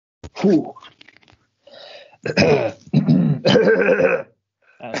Whew.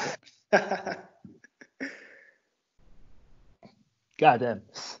 God damn.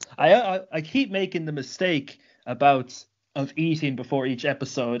 I keep making the mistake of eating before each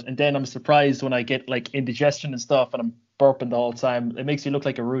episode, and then I'm surprised when I get like indigestion and stuff, and I'm burping the whole time. It makes me look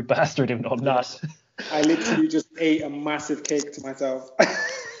like a rude bastard, even though I'm not. I literally just ate a massive cake to myself.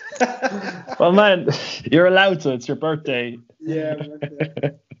 Well, man, you're allowed to. It's your birthday. Yeah.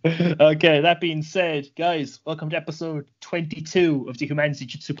 Okay, that being said, guys, welcome to episode 22 of the Humanity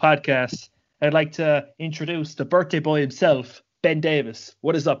Jiu-Jitsu podcast. I'd like to introduce the birthday boy himself, Ben Davis.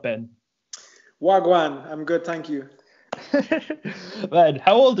 What is up, Ben? Wagwan, I'm good, thank you. Man,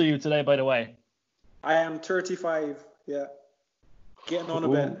 how old are you today, by the way? I am 35, yeah. Getting on a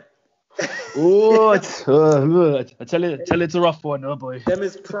bit. Oh, I tell you, it's a rough one, oh boy. Them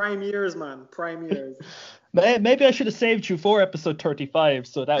is prime years, man. Prime years. Maybe I should have saved you for episode 35,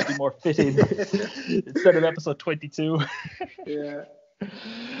 so that would be more fitting instead of episode 22. Yeah.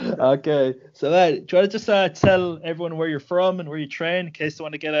 Okay, so do you want to just tell everyone where you're from and where you train in case they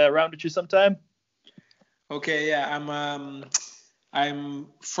want to get around with you sometime? Okay, yeah, I'm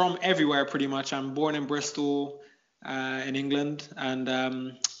from everywhere pretty much. I'm born in Bristol, in England,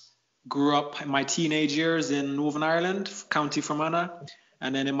 and grew up in my teenage years in Northern Ireland, County Fermanagh.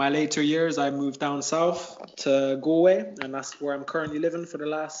 And then in my later years, I moved down south to Galway, and that's where I'm currently living for the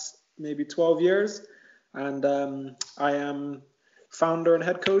last maybe 12 years. And I am founder and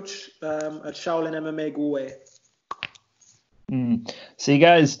head coach at Shaolin MMA Galway. So you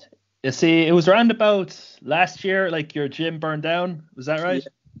guys, it was around about last year, like your gym burned down. Was that right?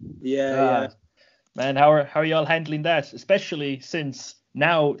 Yeah. Man, how are y'all handling that? Especially since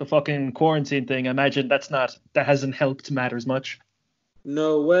now the fucking quarantine thing, I imagine that hasn't helped matters much.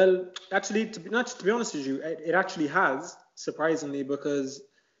 No, well, actually, to be honest with you, it actually has, surprisingly, because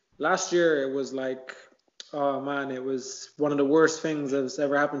last year it was like, oh man, it was one of the worst things that's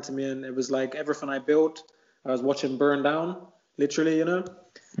ever happened to me, and it was like everything I built, I was watching burn down, literally, you know,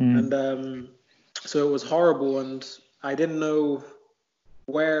 and so it was horrible, and I didn't know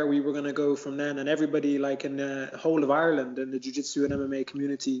where we were going to go from then, and everybody like in the whole of Ireland in the jiu-jitsu and MMA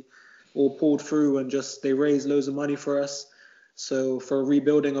community all pulled through and just they raised loads of money for us, so for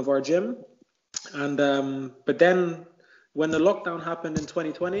rebuilding of our gym. And but then when the lockdown happened in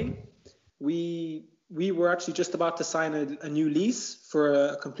 2020, we were actually just about to sign a new lease for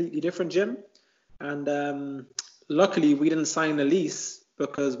a completely different gym, and luckily we didn't sign a lease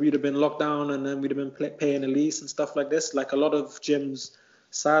because we'd have been locked down and then we'd have been paying a lease and stuff like this, like a lot of gyms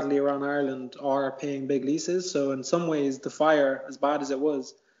sadly around Ireland are paying big leases. So in some ways the fire, as bad as it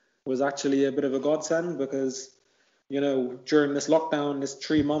was actually a bit of a godsend, because you know during this lockdown, this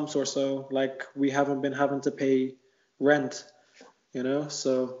 3 months or so, like we haven't been having to pay rent, you know,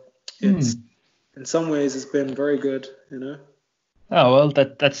 so it's in some ways it's been very good, you know. Oh well,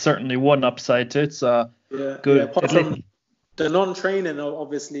 that's certainly one upside to it. So good. Yeah, apart from the non-training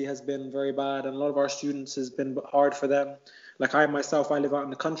obviously has been very bad, and a lot of our students has been hard for them. Like I myself, I live out in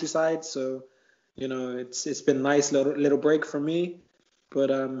the countryside, so you know it's been a nice little break for me. But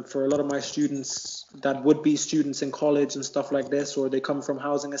for a lot of my students that would be students in college and stuff like this, or they come from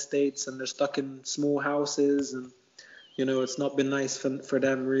housing estates and they're stuck in small houses, and you know it's not been nice for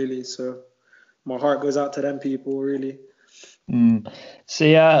them really. So my heart goes out to them people really.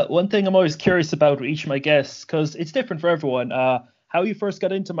 See, one thing I'm always curious about with each of my guests, because it's different for everyone, how you first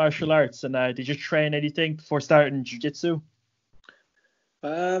got into martial arts, and did you train anything before starting jiu-jitsu?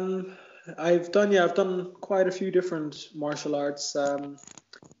 I've done quite a few different martial arts.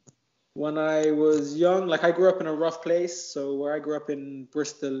 When I was young, like I grew up in a rough place. So where I grew up in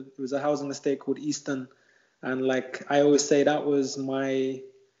Bristol, it was a housing estate called Easton. And like I always say, that was my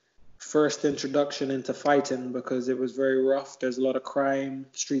first introduction into fighting because it was very rough. There's a lot of crime.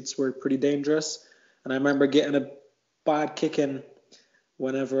 Streets were pretty dangerous. And I remember getting a bad kicking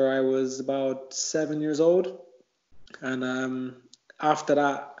whenever I was about 7 years old. And after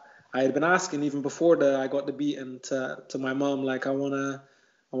that, I had been asking even before that I got the beating to my mom, like I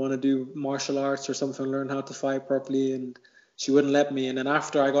wanna do martial arts or something, learn how to fight properly, and she wouldn't let me. And then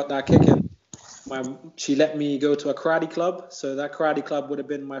after I got that kicking, she let me go to a karate club. So that karate club would have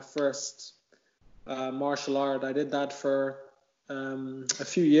been my first martial art. I did that for a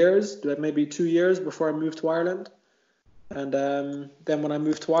few years, maybe 2 years before I moved to Ireland. And then when I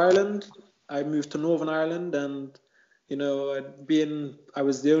moved to Ireland, I moved to Northern Ireland, and you know, I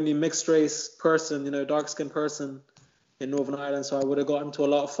was the only mixed race person, you know, dark skinned person in Northern Ireland, so I would have got into a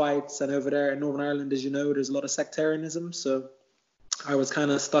lot of fights. And over there in Northern Ireland, as you know, there's a lot of sectarianism, so I was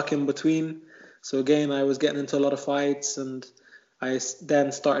kind of stuck in between. So again, I was getting into a lot of fights, and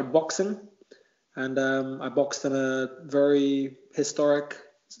then started boxing, and I boxed in a very historic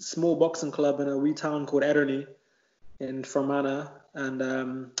small boxing club in a wee town called Ederny in Fermanagh, and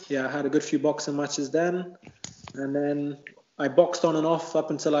I had a good few boxing matches then, and then I boxed on and off up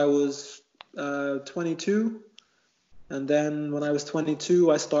until I was 22, and then when I was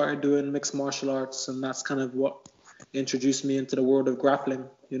 22 I started doing mixed martial arts, and that's kind of what introduced me into the world of grappling,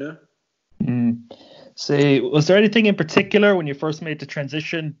 you know. See, was there anything in particular when you first made the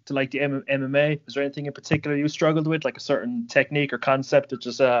transition to like the MMA? Was there anything in particular you struggled with, like a certain technique or concept that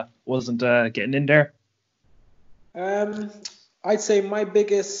just wasn't getting in there? I'd say my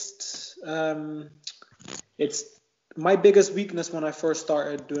biggest my biggest weakness when I first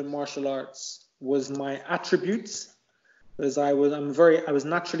started doing martial arts was my attributes, because I was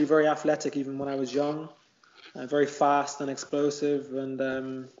naturally very athletic even when I was young, very fast and explosive,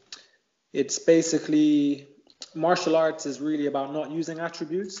 and it's basically, martial arts is really about not using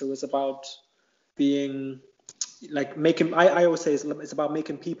attributes. So it's about being like I always say it's about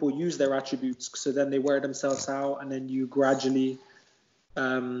making people use their attributes, so then they wear themselves out, and then you gradually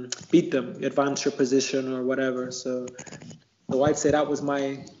beat them, advance your position or whatever. So I'd say that was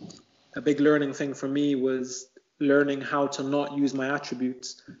a big learning thing for me, was learning how to not use my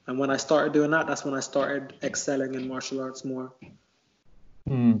attributes. And when I started doing that, that's when I started excelling in martial arts more.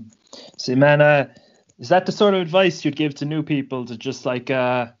 See, man, is that the sort of advice you'd give to new people, to just like,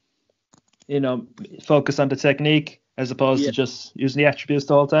 focus on the technique as opposed to just using the attributes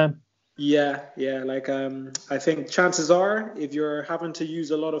the whole time? Yeah. Like, I think chances are, if you're having to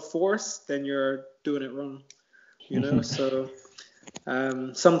use a lot of force, then you're doing it wrong, you know? So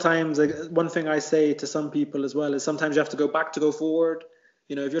sometimes one thing I say to some people as well is sometimes you have to go back to go forward.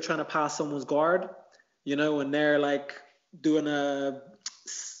 You know, if you're trying to pass someone's guard, you know, and they're like doing a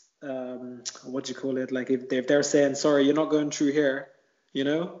what do you call it? Like if they're saying, sorry, you're not going through here, you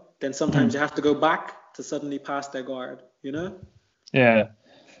know, then sometimes you have to go back to suddenly pass their guard, you know? Yeah.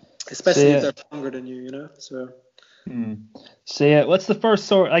 Especially if they're stronger than you know? So. So what's the first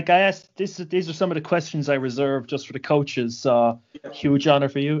sort? Like I asked, these are some of the questions I reserved just for the coaches. So huge honor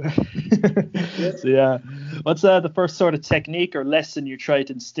for you. So what's the first sort of technique or lesson you try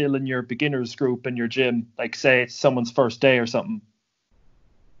to instill in your beginners group in your gym? Like say it's someone's first day or something.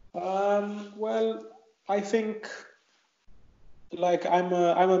 Well, I think like I'm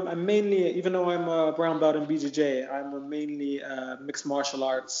mainly, even though I'm a brown belt in BJJ, I'm mainly a mixed martial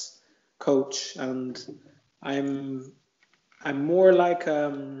arts coach, and I'm more like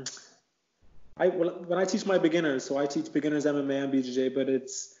when I teach my beginners, so I teach beginners MMA and BJJ, but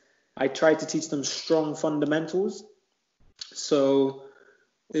I try to teach them strong fundamentals. So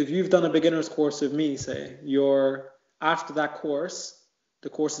if you've done a beginner's course with me, say, after that course, the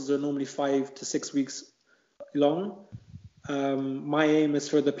courses are normally 5 to 6 weeks long. My aim is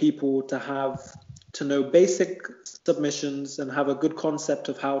for the people to know basic submissions and have a good concept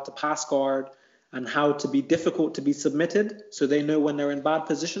of how to pass guard and how to be difficult to be submitted, so they know when they're in bad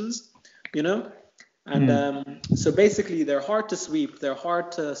positions, you know? And so basically they're hard to sweep, they're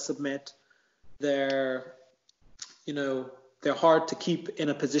hard to submit, they're hard to keep in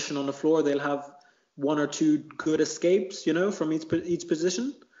a position on the floor. They'll have 1 or 2 good escapes, you know, from each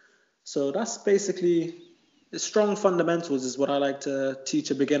position. So that's basically the strong fundamentals is what I like to teach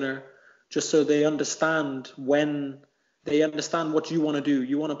a beginner, just so they understand what you want to do.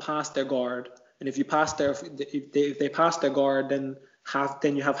 You want to pass their guard, and if they pass their guard, then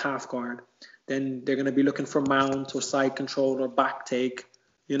you have half guard. Then they're going to be looking for mount or side control or back take,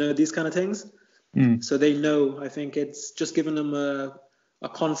 you know, these kind of things. So they know. I think it's just giving them a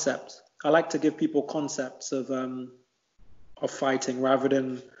concept. I like to give people concepts of fighting, rather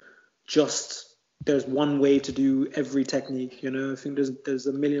than just there's one way to do every technique, you know. I think there's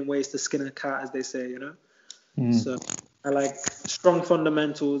a million ways to skin a cat, as they say, you know. So I like strong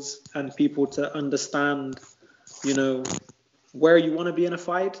fundamentals and people to understand, you know, where you want to be in a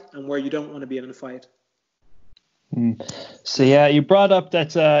fight and where you don't want to be in a fight. So you brought up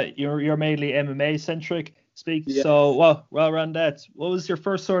that you're mainly MMA centric. So well around that, what was your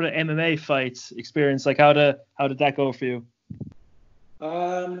first sort of MMA fight experience? Like how did that go for you?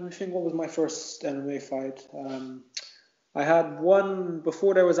 Let me think, what was my first MMA fight? I had one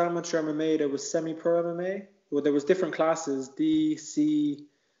before there was amateur MMA. There was semi-pro MMA. Well, there was different classes: D, C,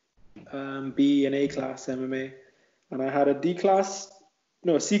 B, and A class MMA. And I had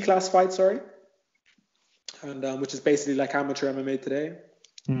a C class fight, sorry, and which is basically like amateur MMA today.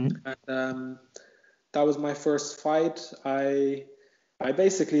 And that was my first fight. I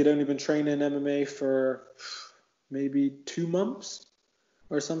basically had only been training MMA for maybe 2 months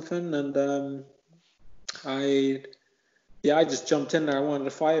or something, and Yeah, I just jumped in there. I wanted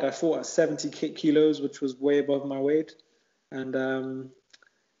to fight. I fought at 70 kilos, which was way above my weight. And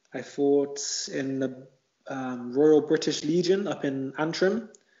I fought in the Royal British Legion up in Antrim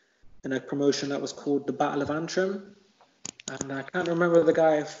in a promotion that was called the Battle of Antrim. And I can't remember the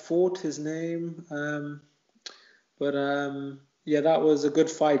guy I fought, his name. But yeah, that was a good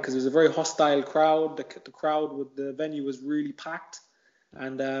fight because it was a very hostile crowd. The crowd with the venue was really packed.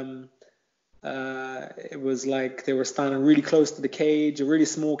 And it was like they were standing really close to the cage, a really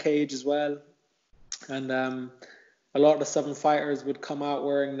small cage as well. And a lot of the Southern fighters would come out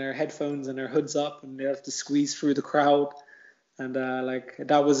wearing their headphones and their hoods up, and they have to squeeze through the crowd. And like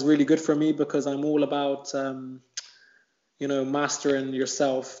that was really good for me because I'm all about mastering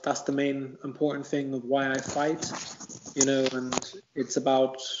yourself. That's the main important thing of why I fight. And it's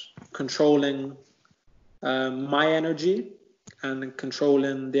about controlling my energy and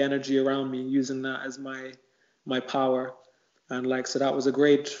controlling the energy around me, using that as my power. And like, so that was a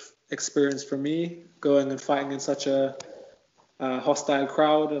great experience for me, going and fighting in such a hostile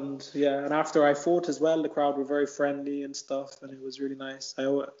crowd. And yeah, and after I fought as well, the crowd were very friendly and stuff, and it was really nice.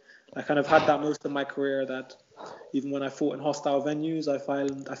 I kind of had that most of my career, that even when I fought in hostile venues, I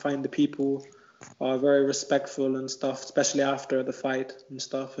find the people are very respectful and stuff, especially after the fight and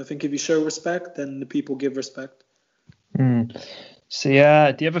stuff. I think if you show respect, then the people give respect. So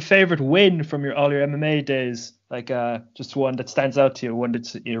yeah, do you have a favorite win from all your MMA days? Like just one that stands out to you, one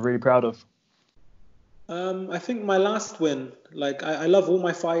that you're really proud of? I think my last win, like I love all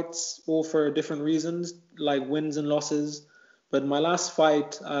my fights, all for different reasons, like wins and losses. But my last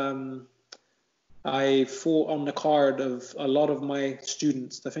fight, I fought on the card of a lot of my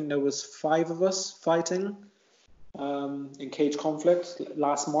students. I think there was 5 of us fighting in cage conflict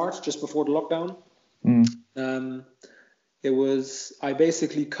last March, just before the lockdown. I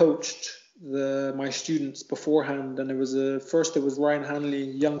basically coached my students beforehand, and it was Ryan Hanley,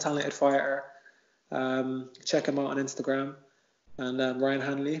 young talented fighter. Check him out on Instagram. And Ryan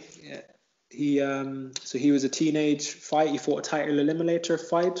Hanley, he was a teenage fight. He fought a title eliminator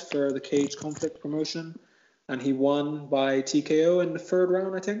fight for the cage conflict promotion, and he won by TKO in the 3rd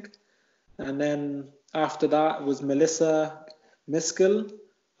round, I think. And then after that was Melissa Miskell,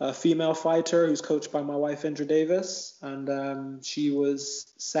 a female fighter who's coached by my wife Indra Davis, and she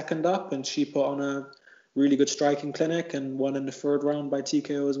was 2nd up, and she put on a really good striking clinic and won in the 3rd round by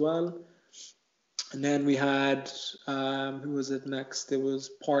TKO as well. And then we had, who was it next? It was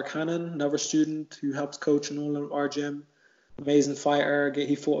Park Hannon, another student who helps coach in all of our gym. Amazing fighter.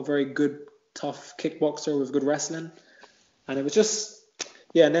 He fought a very good, tough kickboxer with good wrestling. And it was just,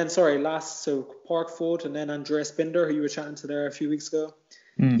 yeah, and then, so Park fought, and then Andreas Binder, who you were chatting to there a few weeks ago.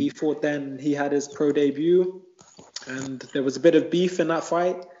 He fought then, he had his pro debut, and there was a bit of beef in that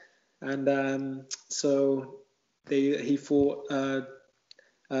fight. And so he fought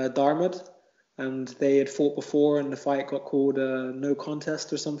Darmad. And they had fought before, and the fight got called no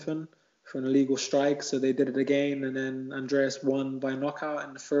contest or something for an illegal strike. So they did it again, and then Andreas won by knockout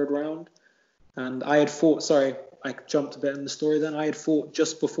in the 3rd round. And I had fought, I jumped a bit in the story then. I had fought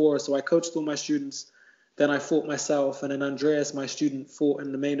just before, so I coached all my students. Then I fought myself, and then Andreas, my student, fought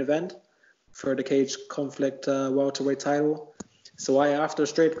in the main event for the cage conflict welterweight title. So after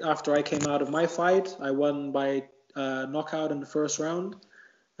I came out of my fight, I won by knockout in the 1st round.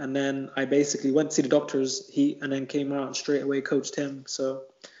 And then I basically went to see the doctors, and then came out and straight away coached him. So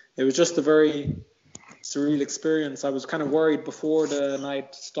it was just a very surreal experience. I was kind of worried before the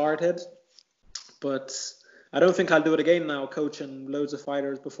night started, but I don't think I'll do it again now, coaching loads of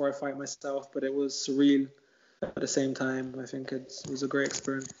fighters before I fight myself. But it was surreal at the same time. I think it was a great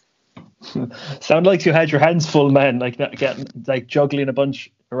experience. Sound like you had your hands full, man. Like juggling a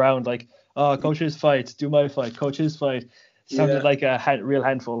bunch around. Like, coach his fight, do my fight, coach his fight. Sounded like a real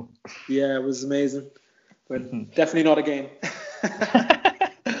handful. Yeah, it was amazing, but definitely not again.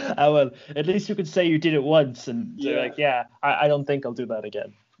 Well, at least you could say you did it once, and I don't think I'll do that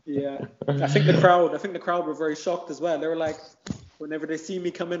again. Yeah, I think the crowd were very shocked as well. They were like, whenever they see me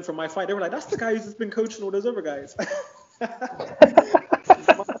come in from my fight, they were like, "That's the guy who's just been coaching all those other guys."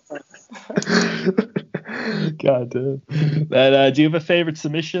 God damn. But, do you have a favorite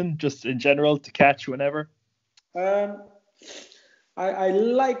submission, just in general, to catch whenever? I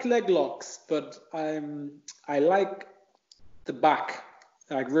like leg locks, but I like the back,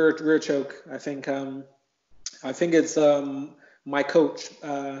 like rear choke. I think it's my coach,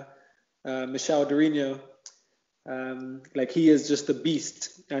 Michel Dorino. Like he is just a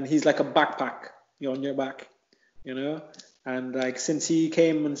beast, and he's like a backpack, on your back, And like since he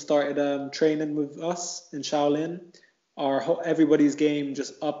came and started training with us in Shaolin, everybody's game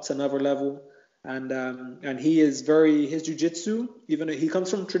just upped to another level. and he is very, his jiu-jitsu, even he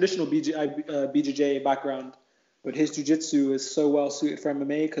comes from traditional BJJ background, but his jiu-jitsu is so well suited for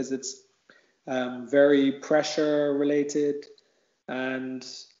MMA because it's very pressure related, and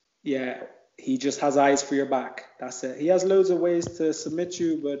yeah, he just has eyes for your back. That's it. He has loads of ways to submit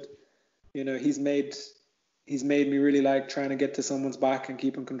you, but he's made me really like trying to get to someone's back and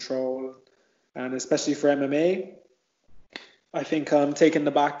keep in control, and especially for MMA, I think taking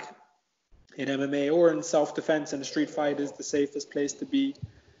the back in MMA or in self-defense in a street fight is the safest place to be,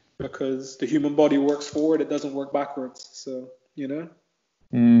 because the human body works forward, it doesn't work backwards. So,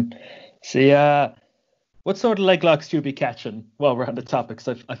 See, what sort of leg locks do you be catching while we're on the topic?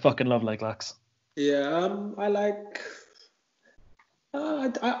 'Cause I fucking love leg locks. Yeah, I like.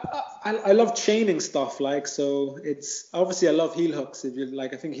 I love chaining stuff, like, so it's obviously I love heel hooks. If you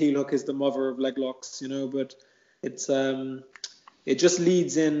like, I think heel hook is the mother of leg locks, but it's it just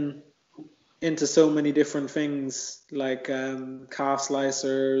leads into so many different things, like calf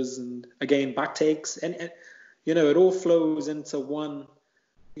slicers and again back takes, and it all flows into one.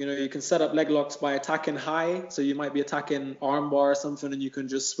 You can set up leg locks by attacking high, so you might be attacking arm bar or something, and you can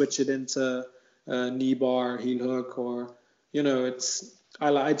just switch it into knee bar, heel hook, or it's. I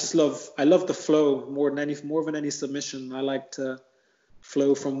love the flow more than any submission. I like to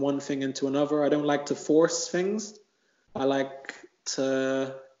flow from one thing into another. I don't like to force things. I like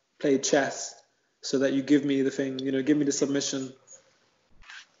to play chess, so that you give me the thing, give me the submission.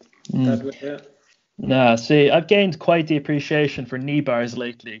 That way, yeah. Nah, see, I've gained quite the appreciation for knee bars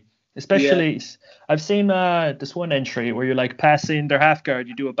lately. Especially, I've seen this one entry where you're like passing their half guard,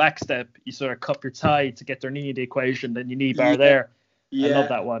 you do a back step, you sort of cup your thigh to get their knee in the equation, then you knee bar there. I love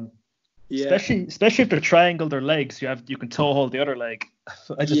that one. Yeah. Especially if they're triangle their legs, you can toe hold the other leg.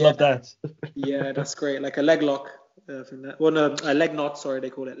 I just love that. Yeah, that's great. Like a leg lock. A leg knot. Sorry,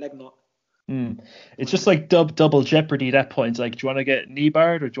 they call it leg knot. It's just like double jeopardy at that point. Like, do you want to get knee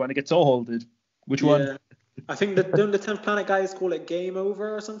barred or do you want to get toe holded? Which one? I think the 10th Planet guys call it game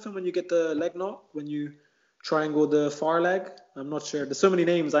over or something when you get the leg knot, when you triangle the far leg. I'm not sure. There's so many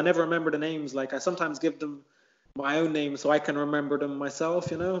names. I never remember the names. Like, I sometimes give them my own name so I can remember them myself,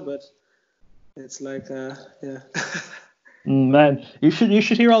 but it's like, yeah. Man, you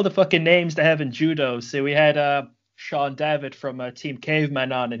should hear all the fucking names they have in judo. So we had Sean David from Team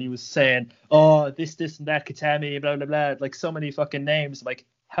Caveman on, and he was saying, oh, this and that, Katami, blah, blah, blah, like so many fucking names. Like,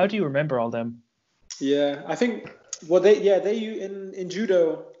 how do you remember all them? Yeah, I think, they in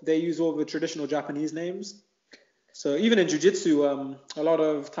judo, they use all the traditional Japanese names. So even in jiu-jitsu, a lot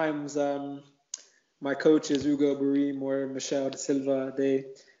of times, my coaches, Ugo Burim or Michel de Silva,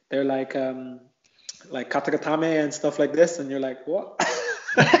 they're like katakatame and stuff like this, and you're like, what?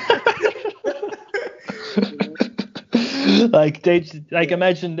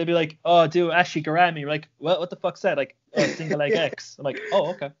 Imagine they'd be like, oh, do Ashigarami. You're like, what the fuck's that? Like, single leg X. I'm like, oh,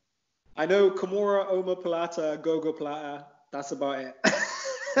 okay. I know Kimura, Omoplata, Gogo Plata. That's about it.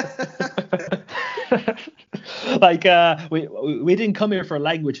 Like, we didn't come here for a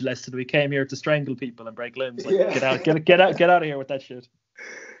language lesson. We came here to strangle people and break limbs. Like, get out of here with that shit.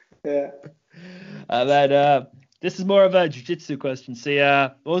 Yeah. This is more of a jiu-jitsu question. See,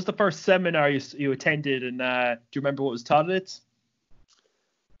 what was the first seminar you attended, and do you remember what was taught at it?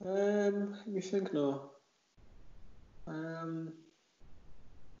 Let me think now.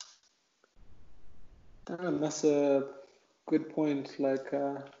 Damn, that's a good point. Like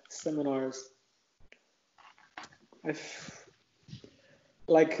seminars.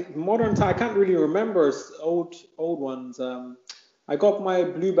 Like modern time, I can't really remember old ones. I got my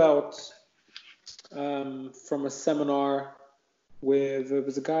blue belt from a seminar with, it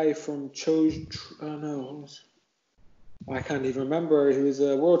was a guy from I can't even remember. He was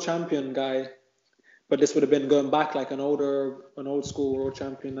a world champion guy, but this would have been going back like an old school world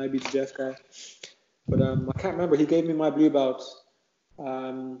champion IBJJF guy. But I can't remember. He gave me my blue belt.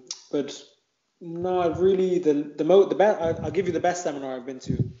 But no, really the best. I'll give you the best seminar I've been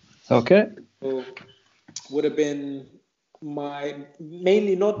to. Okay. So would have been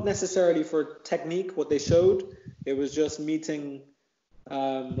mainly not necessarily for technique, what they showed. It was just meeting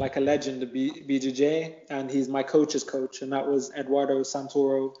like a legend of BJJ, and he's my coach's coach, and that was Eduardo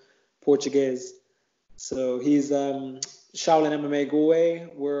Santoro, Portuguese. So he's Shaolin MMA Galway.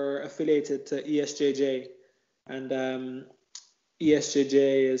 We're affiliated to ESJJ, and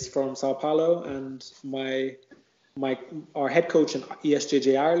ESJJ is from Sao Paulo, and our head coach in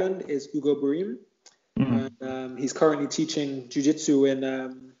ESJJ Ireland is Ugo Burim. And he's currently teaching jiu-jitsu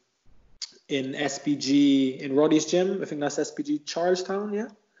in SPG in Roddy's gym. I think that's SPG Charlestown, yeah?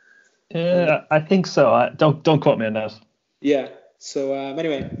 Yeah, I think so. Don't quote me on that. Yeah. So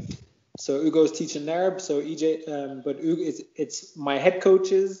anyway, So Ugo's teaching there. So EJ, but Ugo, it's my head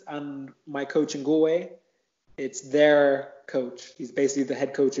coaches and my coach in Galway. It's their coach. He's basically the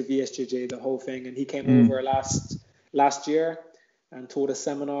head coach of ESJJ, the whole thing. And he came over last year and taught a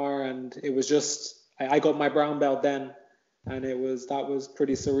seminar. And it was just, I got my brown belt then. And that was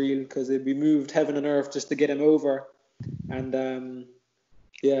pretty surreal because we moved heaven and earth just to get him over. And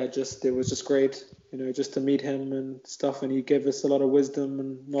it was just great, just to meet him and stuff. And he gave us a lot of wisdom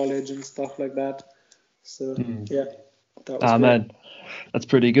and knowledge and stuff like that. So that was great. Man, that's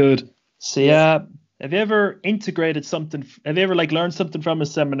pretty good. So have you ever integrated something? Have you ever learned something from a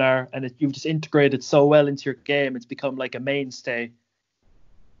seminar and you've just integrated so well into your game, it's become like a mainstay?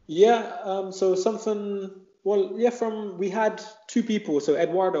 Yeah. So something. Well, yeah. We had two people. So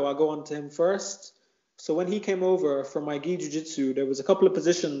Eduardo, I'll go on to him first. So when he came over for my gi jiu-jitsu, there was a couple of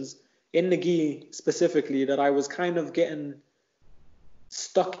positions in the gi specifically that I was kind of getting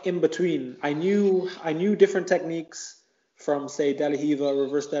stuck in between. I knew different techniques from, say, De La Riva,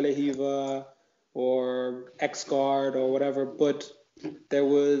 reverse De La Riva, or X guard or whatever, but there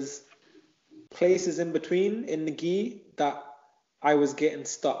was places in between in the gi that I was getting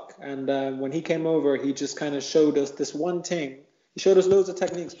stuck. And when he came over, he just kind of showed us this one thing. He showed us loads of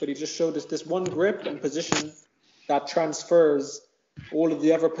techniques, but he just showed us this one grip and position that transfers all of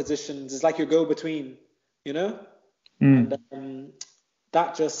the other positions. It's like your go-between, And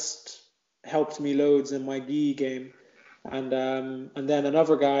that just helped me loads in my gi game. And then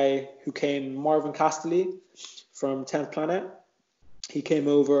another guy who came, Marvin Castelli from 10th Planet, he came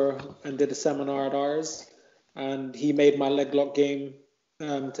over and did a seminar at ours, and he made my leg lock game.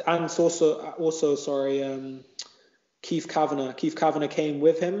 And also, Keith Kavanagh. Keith Kavanagh came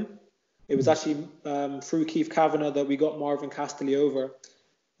with him. It was actually through Keith Kavanagh that we got Marvin Castelli over.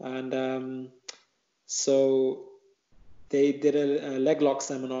 And so they did a leg lock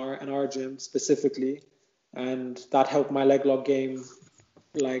seminar in our gym specifically. And that helped my leg lock game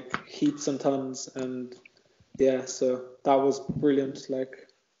like heaps and tons. And so that was brilliant. Like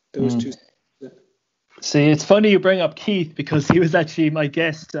those two. Yeah. See, it's funny you bring up Keith because he was actually my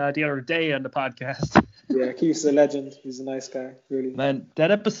guest the other day on the podcast. Yeah, Keith's a legend. He's a nice guy, really. Man,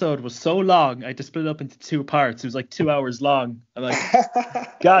 that episode was so long. I had to split it up into 2 parts. It was like 2 hours long. I'm like,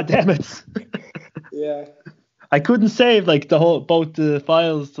 God damn it. Yeah. I couldn't save both the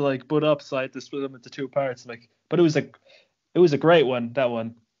files to put up, so I had to split them into 2 parts. But it was a great one. That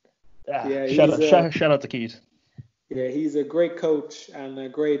one. Shout out to Keith. Yeah, he's a great coach and a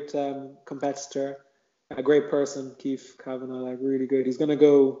great competitor, a great person. Keith Kavanagh, really good. He's gonna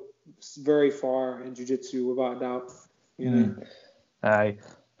go very far in jiu-jitsu without a doubt.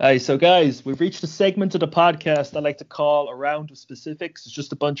 Aye, so guys, we've reached a segment of the podcast I like to call a round of specifics. It's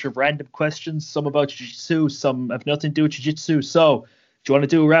just a bunch of random questions, some about jiu-jitsu, some have nothing to do with jiu-jitsu. So, do you want to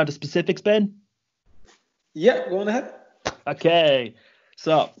do a round of specifics, Ben? Yeah, go on ahead. Okay.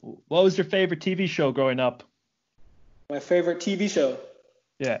 So, what was your favorite TV show growing up? My favorite TV show?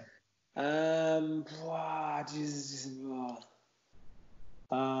 Yeah. Jesus.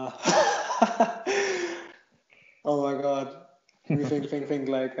 Oh my God. Think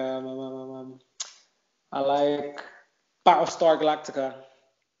like I like Battlestar Galactica.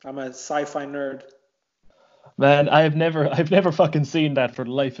 I'm a sci-fi nerd. Man, I've never fucking seen that for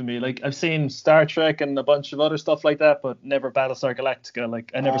the life of me. I've seen Star Trek and a bunch of other stuff like that, but never Battlestar Galactica.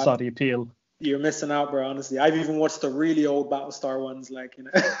 I never saw the appeal. You're missing out, bro, honestly. I've even watched the really old Battlestar ones,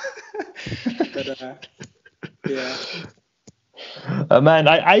 But, yeah. Man,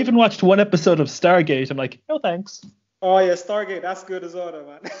 I even watched one episode of Stargate. I'm like, no thanks. Oh yeah, Stargate, that's good as well,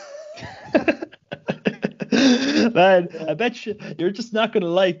 man. Man, I bet you're just not going to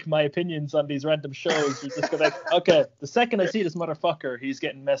like my opinions on these random shows. You're just going to okay, the second I see this motherfucker, he's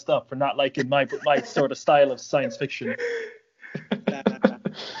getting messed up for not liking my sort of style of science fiction. Nah.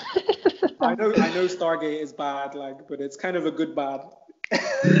 I know Stargate is bad, but it's kind of a good bad.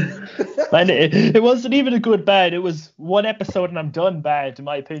 Man, it wasn't even a good bad. It was one episode and I'm done bad, in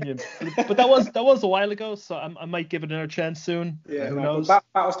my opinion. But that was a while ago, so I might give it another chance soon. Yeah, who knows?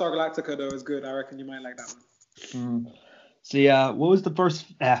 Battlestar Galactica though is good. I reckon you might like that one. So yeah, what was the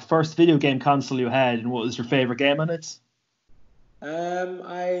first video game console you had, and what was your favorite game on it?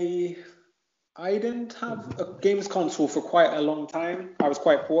 I didn't have a games console for quite a long time. I was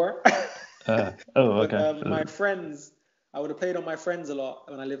quite poor. Okay. But, my friends, I would have played on my friends a lot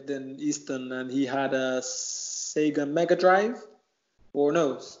when I lived in Easton, and he had a Sega Mega Drive, or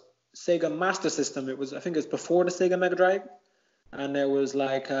no, Sega Master System. I think it was before the Sega Mega Drive, and there was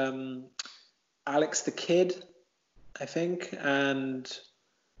Alex the Kid, I think, and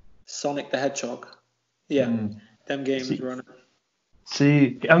Sonic the Hedgehog. Yeah, them games were on it.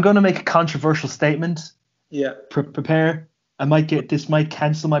 See, I'm going to make a controversial statement. Yeah. Prepare. This might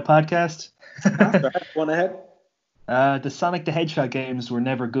cancel my podcast. That's right. One ahead. The Sonic the Hedgehog games were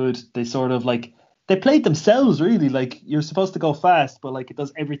never good. They sort of like they played themselves really. Like you're supposed to go fast, but like it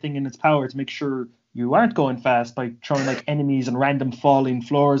does everything in its power to make sure you aren't going fast by throwing like enemies and random falling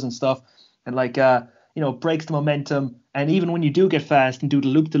floors and stuff, and like breaks the momentum. And even when you do get fast and do the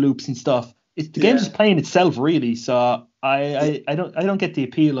loop loops and stuff, the game's just playing itself really. So I don't get the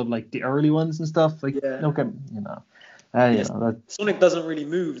appeal of like the early ones and stuff. Like don't get Sonic doesn't really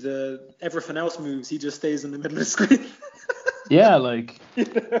move. Everything else moves. He just stays in the middle of the screen. Yeah, like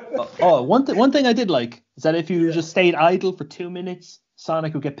one thing I did like is that if you just stayed idle for 2 minutes,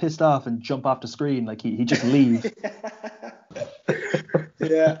 Sonic would get pissed off and jump off the screen. Like he'd just leave.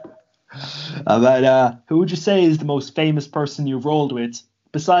 Yeah. But who would you say is the most famous person you've rolled with,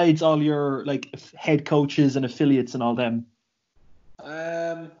 besides all your like head coaches and affiliates and all them?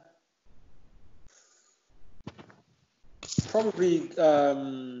 Probably. I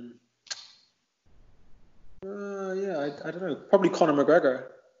don't know. Probably Conor McGregor.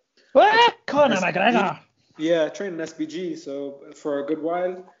 What? Conor McGregor. Yeah, trained in SBG for a good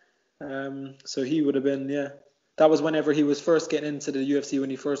while. So he would have been, that was whenever he was first getting into the UFC, when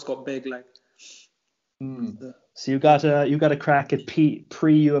he first got big, like. So you got a crack at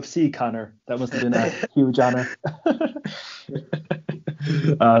pre-UFC Conor. That must have been a huge honor.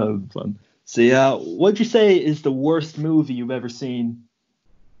 Fun. So what'd you say is the worst movie you've ever seen?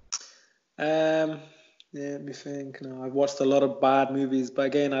 Let me think. No, I've watched a lot of bad movies, but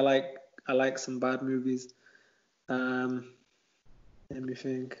again, I like some bad movies. Let me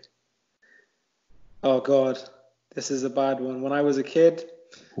think. Oh God, this is a bad one. When I was a kid,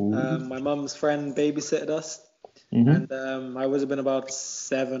 my mum's friend babysitted us, and I would have been about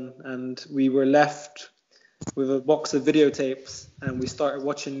 7, and we were left with a box of videotapes, and we started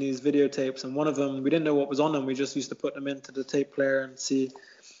watching these videotapes, and one of them, we didn't know what was on them. We just used to put them into the tape player and see.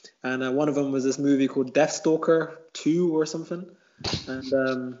 And one of them was this movie called Deathstalker 2 or something.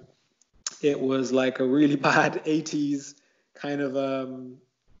 And it was like a really bad 80s kind of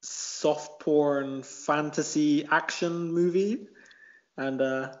soft porn fantasy action movie. And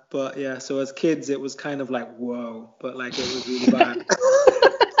but yeah, so as kids it was kind of like whoa, but like it was really bad.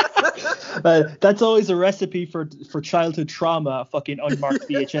 That's always a recipe for childhood trauma, fucking unmarked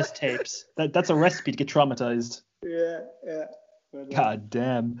VHS tapes. That's a recipe to get traumatized. Yeah. God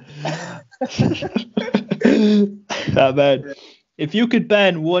damn. Man. If you could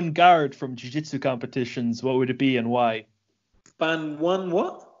ban one guard from jiu-jitsu competitions, what would it be and why? Ban one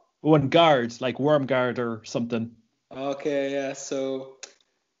what? One guard, like worm guard or something. Okay, yeah. So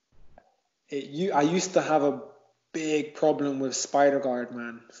I used to have a big problem with Spider Guard,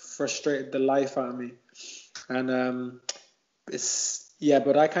 man. Frustrated the life out of me. And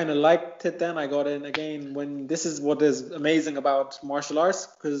but I kind of liked it then. I got in again when this is what is amazing about martial arts,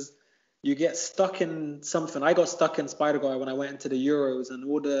 because you get stuck in something. I got stuck in Spider Guard when I went into the Euros, and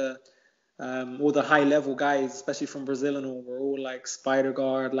all the high level guys, especially from Brazil and all, were all like Spider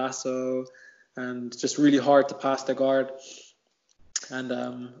Guard, lasso, and just really hard to pass the guard. And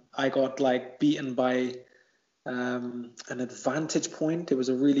I got like beaten by an advantage point. It was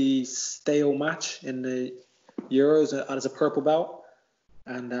a really stale match in the Euros as a purple belt.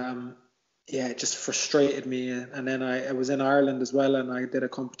 And it just frustrated me. And then I was in Ireland as well, and I did a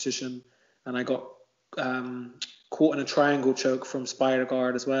competition, and I got caught in a triangle choke from Spider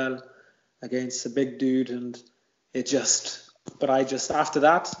Guard as well against a big dude. And after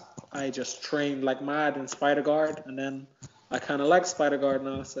that, I just trained like mad in Spider Guard, and then I kind of like Spider Guard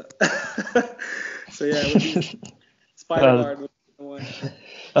now. So, Spider Guard was the one.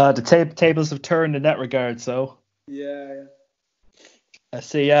 The tables have turned in that regard, so. Yeah.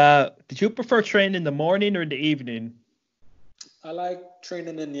 See, did you prefer training in the morning or in the evening? I like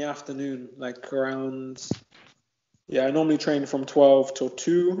training in the afternoon, like around. Yeah, I normally train from 12 till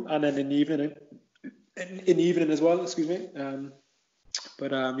 2, and then in the evening as well. Excuse me.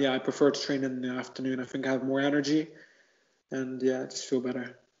 I prefer to train in the afternoon. I think I have more energy, and I just feel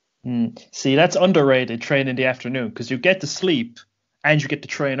better. See, that's underrated. Train in the afternoon, because you get to sleep and you get to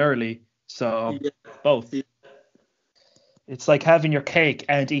train early. So both. Yeah. It's like having your cake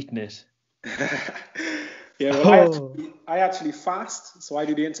and eating it. I actually fast, so I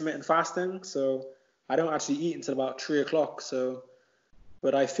do the intermittent fasting. So I don't actually eat until about 3 o'clock.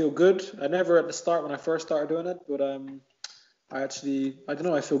 But I feel good. I never at the start when I first started doing it, but I don't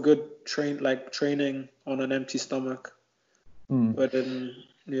know. I feel good training on an empty stomach. But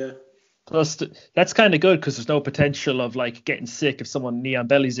Plus, that's kind of good because there's no potential of like getting sick if someone knee on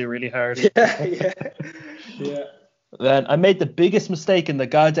bellies you really hard. Yeah. Man, I made the biggest mistake in the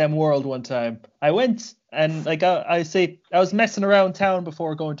goddamn world one time. I went and like I say I was messing around town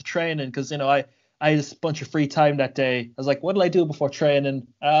before going to training because I had a bunch of free time that day. I was like, what'll I do before training?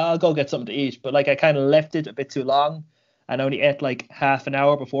 I'll go get something to eat. But like I kind of left it a bit too long, and I only ate like half an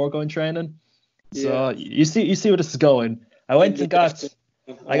hour before going training. Yeah. So you see where this is going. I went and got Indigestion.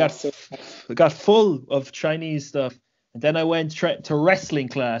 I Oh, got so I got full of Chinese stuff, and then I went to wrestling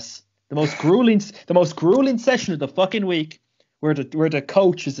class. The most grueling session of the fucking week, where the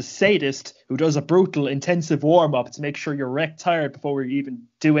coach is a sadist who does a brutal intensive warm up to make sure you're wrecked tired before we even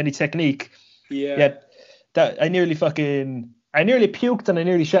do any technique. yeah, Yeah, that I nearly puked and I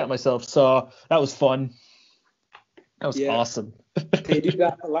nearly shat myself. So that was fun. That was yeah. awesome. They do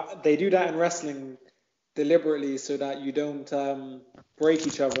that a lot. They do that in wrestling deliberately so that you don't break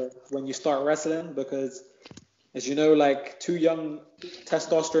each other when you start wrestling because, as you know, like two young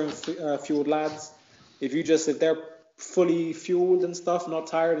testosterone fueled lads, if they're fully fueled and stuff, not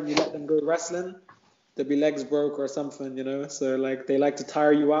tired, and you let them go wrestling, there'll be legs broke or something, you know. So like they like to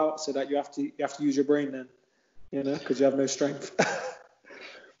tire you out so that you have to use your brain then, you know, because you have no strength.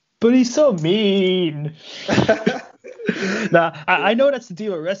 But he's so mean. Nah, I know that's the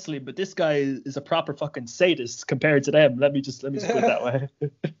deal with wrestling, but this guy is a proper fucking sadist compared to them. Let me just put it that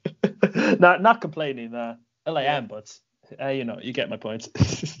way. Not complaining. Well, I Yeah, am, but you get my point.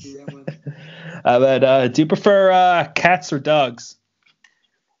 yeah, man. But do you prefer cats or dogs?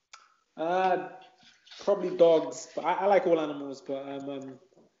 Uh, Probably dogs, but I like all animals, but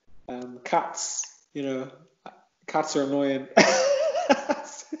cats, you know, cats are annoying.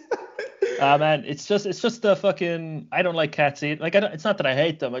 Man, it's just the fucking. I don't like cats either. Like it's not that I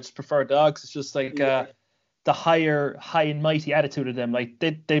hate them. I just prefer dogs. It's just like Yeah, the high and mighty attitude of them. Like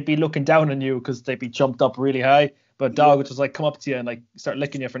they'd be looking down on you because they'd be jumped up really high. But a dog yeah, would just like come up to you and like start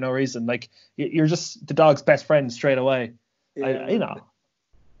licking you for no reason. Like you're just the dog's best friend straight away. yeah, I man. Yeah,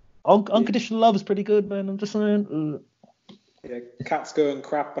 unconditional love is pretty good, man. I'm just saying. yeah. Cats go and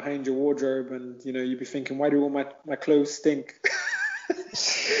crap behind your wardrobe, and you know you'd be thinking, why do all my clothes stink?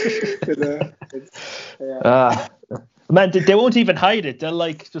 But, yeah, Ah, man, they won't even hide it. They'll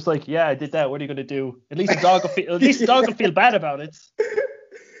like just like, yeah, I did that. What are you gonna do? At least the dog will feel bad about it.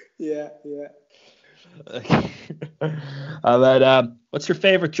 yeah, yeah. But what's your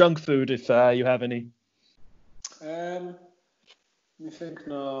favorite junk food if you have any? Let me think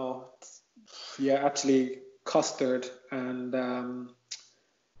now. Yeah, actually, custard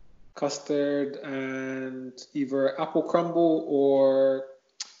and either apple crumble or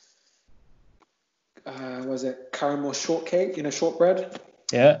was it caramel shortcake? You know, shortbread.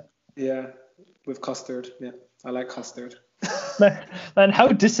 Yeah, Yeah, with custard. Yeah, I like custard. man, how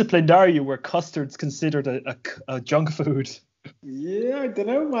disciplined are you? Where custard's considered a junk food? Yeah, I don't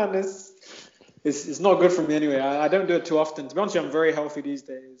know, man. It's not good for me anyway. I don't do it too often. To be honest, with you, I'm very healthy these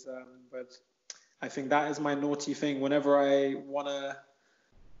days. But I think that is my naughty thing. Whenever I wanna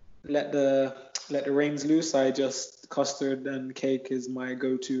let the let the reins loose, I just custard and cake is my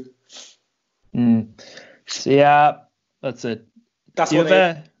go-to. Mm. So, yeah, that's it. That's Do you what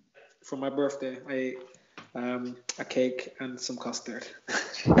have I ate a for my birthday. I ate a cake and some custard.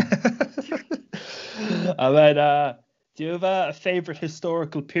 do you have a favorite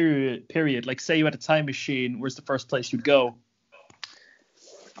historical period? Like, say you had a time machine, where's the first place you'd go?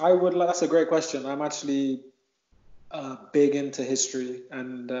 I would. That's a great question. I'm actually big into history,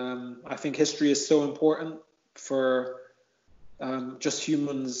 and I think history is so important for just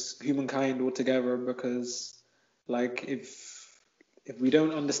humankind altogether. Because, like, if we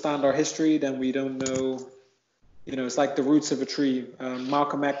don't understand our history, then we don't know. You know, it's like the roots of a tree.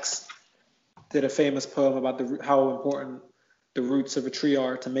 Malcolm X did a famous poem about how important the roots of a tree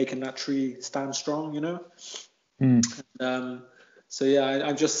are to making that tree stand strong. You know. Mm. Um, so yeah,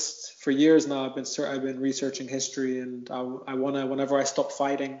 I just for years now I've been researching history, and I wanna whenever I stop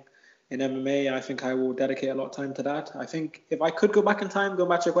fighting in MMA, I think I will dedicate a lot of time to that. I think if I could go back in time, go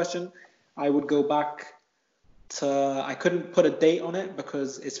back to your question, I would go back to I couldn't put a date on it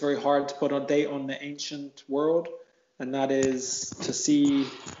because it's very hard to put a date on the ancient world, and that is to see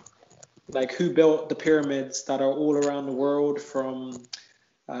like who built the pyramids that are all around the world from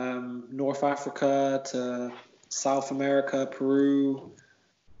North Africa to South America, Peru,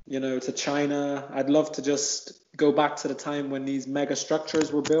 you know, to China. I'd love to just go back to the time when these mega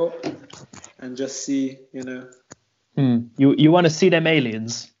structures were built and just see, you know. You want to see them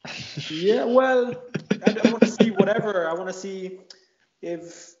aliens? Yeah, well, I want to see whatever. I want to see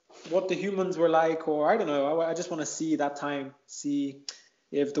if what the humans were like, or I don't know. I just want to see that time, see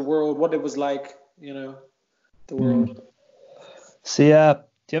if the world, what it was like, you know, the Hmm. world. See,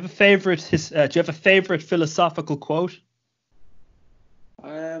 Do you have a favorite? Do you have a favorite philosophical quote?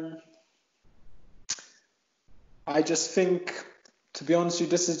 I just think, to be honest with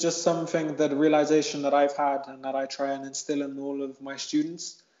you, this is just something that realization that I've had and that I try and instill in all of my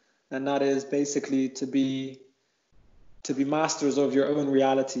students, and that is basically to be masters of your own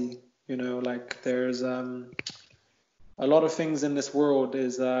reality. You know, like there's a lot of things in this world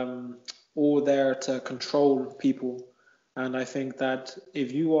is all there to control people, and I think that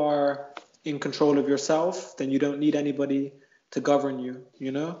if you are in control of yourself, then you don't need anybody to govern you.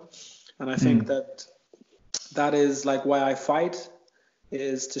 You know, and I think that is like why I fight,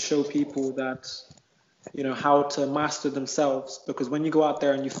 is to show people that, you know, how to master themselves. Because when you go out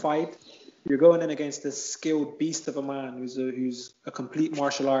there and you fight, you're going in against this skilled beast of a man who's a complete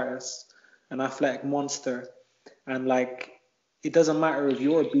martial artist, an athletic monster. And like, it doesn't matter if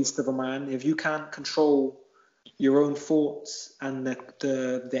you're a beast of a man, if you can't control your own thoughts and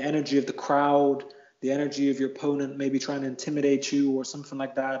the energy of the crowd, the energy of your opponent maybe trying to intimidate you or something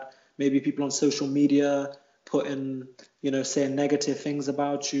like that. Maybe people on social media putting, you know, saying negative things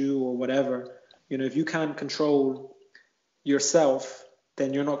about you or whatever. You know, if you can't control yourself,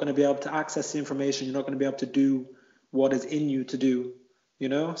 then you're not going to be able to access the information. You're not going to be able to do what is in you to do, you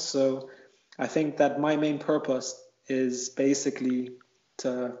know? So I think that my main purpose is basically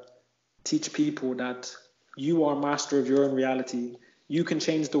to teach people that you are master of your own reality. You can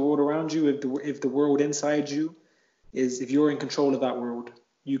change the world around you if the world inside you is, if you're in control of that world.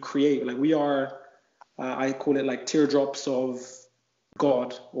 You create, like we are, I call it like teardrops of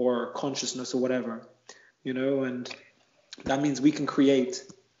God or consciousness or whatever, you know, and that means we can create,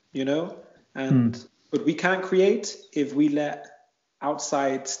 you know, and but we can't create if we let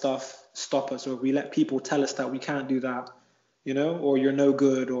outside stuff stop us, or if we let people tell us that we can't do that, you know, or you're no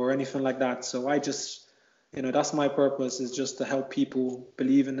good or anything like that. So I just, you know, that's my purpose, is just to help people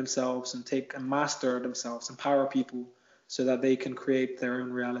believe in themselves and take and master themselves, empower people so that they can create their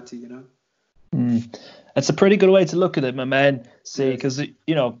own reality, you know. That's a pretty good way to look at it, my man. See, because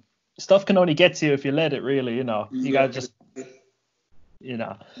you know, stuff can only get to you if you let it. Really, you know, you gotta just, you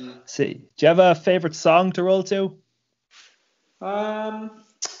know. See, do you have a favorite song to roll to? I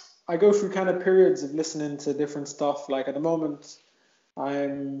go through kind of periods of listening to different stuff. Like at the moment,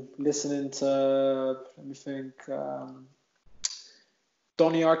 I'm listening to, let me think,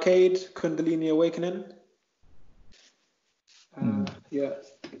 Donny Arcade, Kundalini Awakening. Yeah,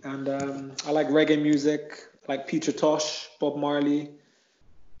 and I like reggae music, like Peter Tosh, Bob Marley.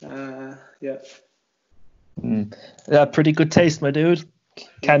 Yeah. Pretty good taste, my dude.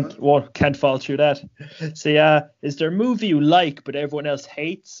 Can't fall through that. See, is there a movie you like but everyone else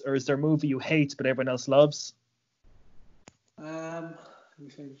hates, or is there a movie you hate but everyone else loves? Let me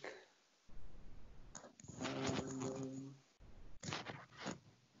think.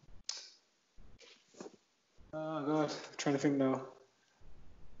 Oh God, I'm trying to think now.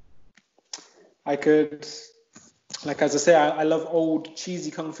 I could, like as I say, I love old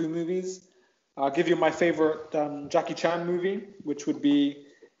cheesy kung fu movies. I'll give you my favorite Jackie Chan movie, which would be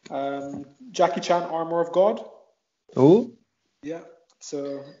Jackie Chan Armor of God. Oh. Yeah.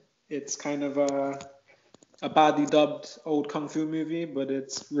 So it's kind of a badly dubbed old kung fu movie, but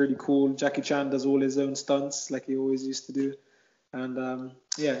it's really cool. Jackie Chan does all his own stunts like he always used to do, and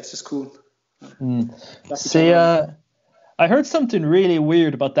yeah, it's just cool. See, I heard something really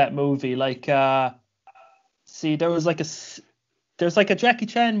weird about that movie. Like, see, there's like a Jackie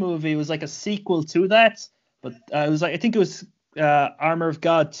Chan movie. It was like a sequel to that, but it was like, I think it was Armor of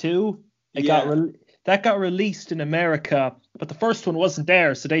God 2. That got released in America, but the first one wasn't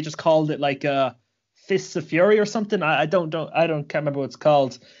there, so they just called it like Fists of Fury or something. I can't remember what it's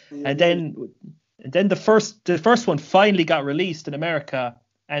called. And then the first one finally got released in America,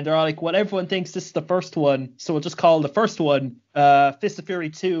 and they're all like, well, everyone thinks this is the first one, so we'll just call the first one Fist of Fury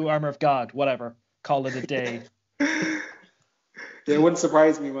 2, Armor of God, whatever. Call it a day. Yeah, it wouldn't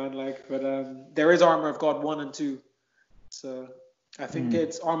surprise me, man. Like, but there is Armor of God 1 and 2, so I think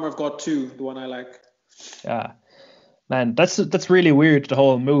it's Armor of God 2, the one I like. Yeah, man, that's really weird. The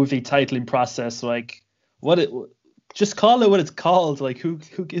whole movie titling process, like, just call it what it's called. Like, who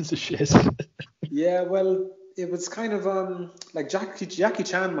gives a shit? Yeah, well, it was kind of like Jackie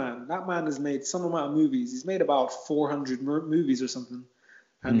Chan, man. That man has made some amount of movies. He's made about 400 movies or something,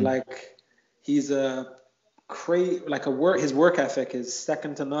 and like he's his work ethic is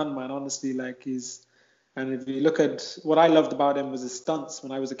second to none, man. Honestly, like and if you look at what I loved about him was his stunts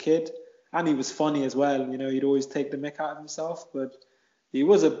when I was a kid, and he was funny as well. You know, he'd always take the mick out of himself, but he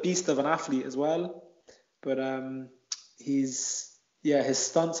was a beast of an athlete as well. But his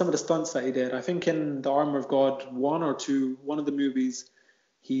stunts, some of the stunts that he did, I think in the Armor of God 1 or 2, one of the movies,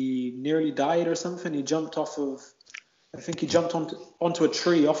 he nearly died or something. He jumped onto a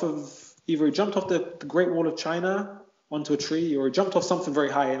tree either he jumped off the Great Wall of China onto a tree, or he jumped off something very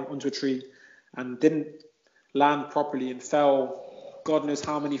high onto a tree and didn't land properly and fell God knows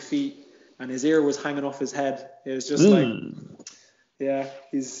how many feet, and his ear was hanging off his head. It was just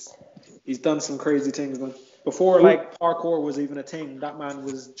he's done some crazy things, man. Before like parkour was even a thing, that man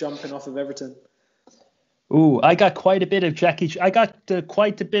was jumping off of everything. Ooh, I got quite a bit of Jackie. I got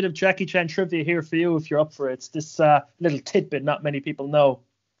quite a bit of Jackie Chan trivia here for you if you're up for it. It's this little tidbit not many people know.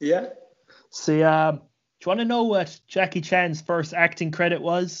 Yeah. See, do you want to know what Jackie Chan's first acting credit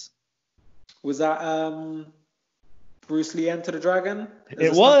was? Was that Bruce Lee Enter the Dragon?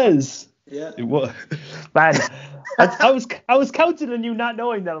 It was. Yeah. It was. Man, I was counting on you not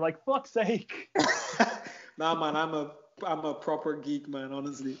knowing that. I'm like, fuck's sake. Nah, man, I'm a proper geek, man.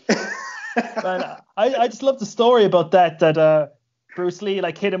 Honestly. Man, I just love the story about that Bruce Lee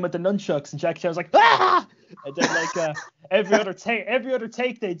like hit him with the nunchucks and Jackie Chan was like, ah! And then like every other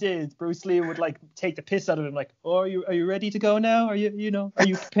take they did, Bruce Lee would like take the piss out of him, like, oh, are you ready to go now? Are you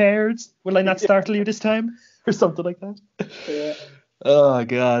prepared? Will I not startle you this time? Or something like that. Yeah. Oh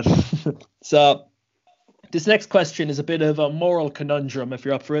god. So this next question is a bit of a moral conundrum if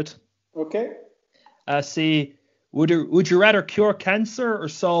you're up for it. Okay. See, would you rather cure cancer or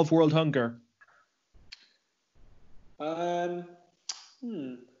solve world hunger? No,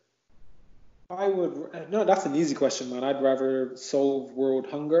 that's an easy question, man. I'd rather solve world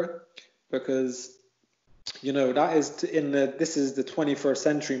hunger because, that is this is the 21st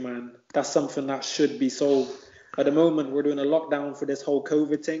century, man. That's something that should be solved. At the moment, we're doing a lockdown for this whole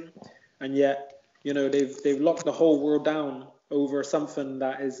COVID thing, and yet, they've locked the whole world down over something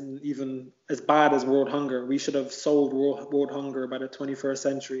that isn't even as bad as world hunger. We should have solved world hunger by the 21st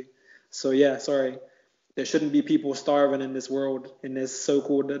century. So yeah, sorry. There shouldn't be people starving in this world, in this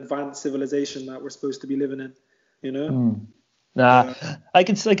so-called advanced civilization that we're supposed to be living in, Nah, I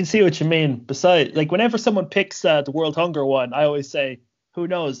can see what you mean. Besides, like whenever someone picks the world hunger one, I always say, who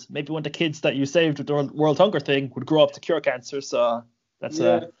knows? Maybe one of the kids that you saved with the world hunger thing would grow up to cure cancer. So that's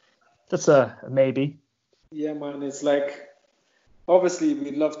a maybe. Yeah, man. It's like, obviously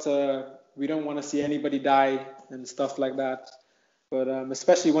we don't want to see anybody die and stuff like that. But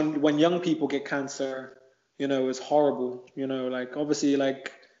especially when young people get cancer, it's horrible. Like obviously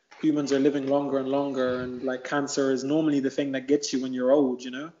like humans are living longer and longer, and like cancer is normally the thing that gets you when you're old,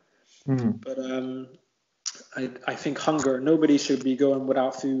 But I think hunger, nobody should be going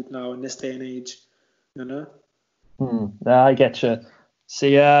without food now in this day and age, I get you.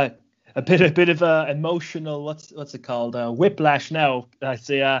 See, a bit of emotional, what's it called? Whiplash now. I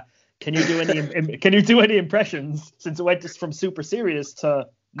see. Can you do any impressions, since it went just from super serious to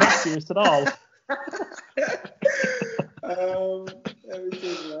not serious at all? Let me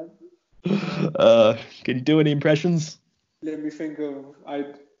think, man. Can you do any impressions? Let me think of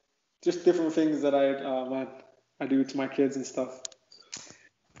just different things that I do to my kids and stuff.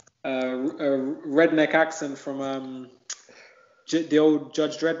 A redneck accent from the old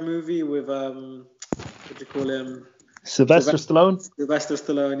Judge Dredd movie with what do you call him? Sylvester Stallone? Sylvester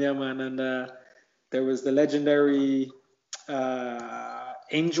Stallone, yeah, man. And there was the legendary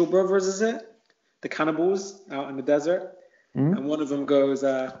Angel Brothers, is it? The cannibals out in the desert. Mm-hmm. And one of them goes,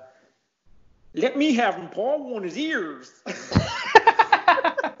 let me have him, Paul. I want his ears.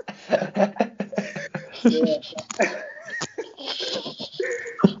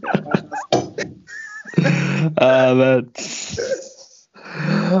 Man.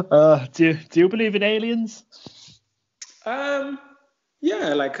 Do you believe in aliens?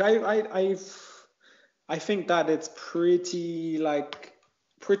 Yeah, like I think that it's pretty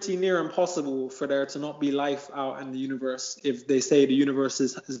near impossible for there to not be life out in the universe if they say the universe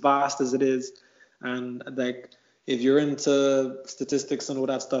is as vast as it is, and like if you're into statistics and all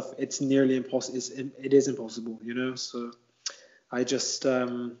that stuff, it's nearly impossible. It is impossible, So I just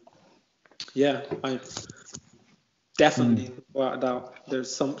I definitely without a doubt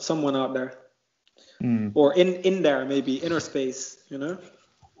there's someone out there. Or in there, maybe inner space,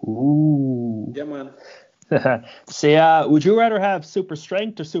 Ooh. Yeah, man. See, would you rather have super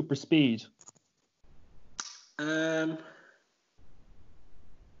strength or super speed? I'm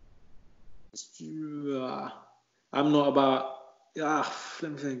not about. Let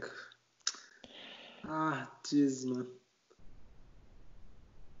me think. Jeez, man.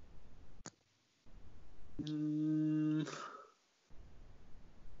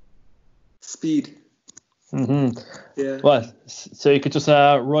 Speed. Mm-hmm. Yeah. What? So you could just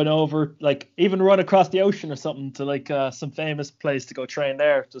run over, like even run across the ocean or something to like some famous place to go train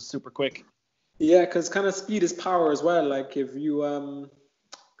there, just super quick. Yeah, because kind of speed is power as well. Like if you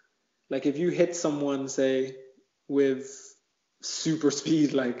like if you hit someone, say, with super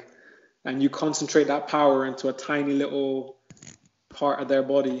speed, like, and you concentrate that power into a tiny little part of their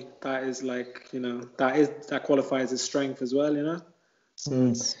body, that is like, that qualifies as strength as well, So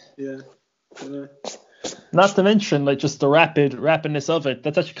it's, yeah. Not to mention, like, just the rapidness of it.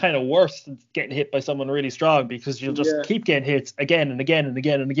 That's actually kind of worse than getting hit by someone really strong, because you'll just keep getting hit again and again and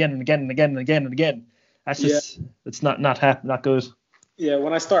again and again and again and again and again and again. That's just it's not good. Yeah,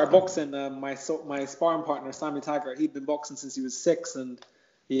 when I started boxing, my sparring partner Sammy Taggart, he'd been boxing since he was 6, and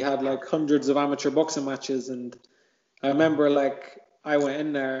he had like hundreds of amateur boxing matches. And I remember, like, I went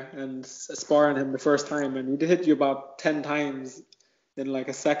in there and sparring him the first time, and he'd hit you about 10 times in like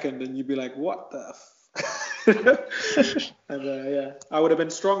a second, and you'd be like, what the and I would have been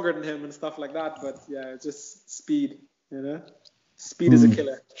stronger than him and stuff like that, but yeah, just speed, speed is a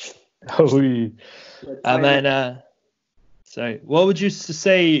killer. And then sorry, what would you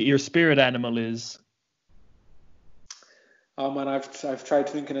say your spirit animal is? Oh man, I've tried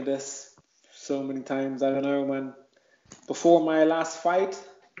thinking of this so many times. I don't know, man. Before my last fight,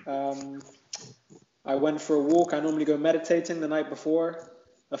 I went for a walk. I normally go meditating the night before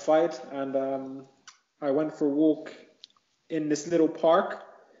a fight, and I went for a walk in this little park.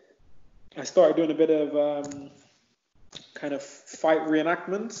 I started doing a bit of kind of fight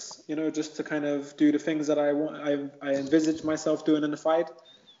reenactments, just to kind of do the things that I envisaged myself doing in the fight.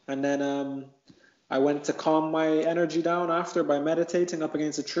 And then I went to calm my energy down after by meditating up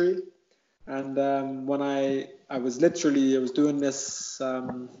against a tree. And when I was doing this,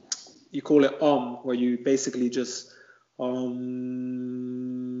 you call it where you basically just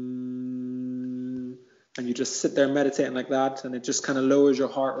and you just sit there meditating like that, and it just kind of lowers your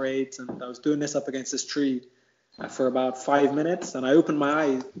heart rate. And I was doing this up against this tree for about 5 minutes, and I opened my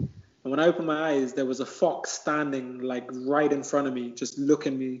eyes. And when I opened my eyes, there was a fox standing like right in front of me, just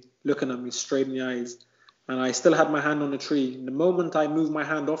looking at me straight in the eyes. And I still had my hand on the tree. And the moment I moved my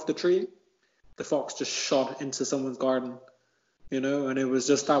hand off the tree, the fox just shot into someone's garden, and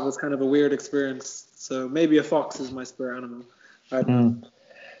that was kind of a weird experience. So maybe a fox is my spirit animal. I don't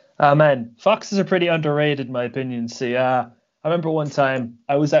know. Man, foxes are pretty underrated in my opinion. See, I remember one time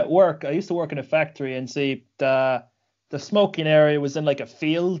I was at work. I used to work in a factory, and see the smoking area was in like a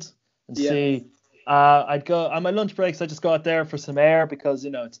field. And see, I'd go on my lunch breaks. I just go out there for some air, because I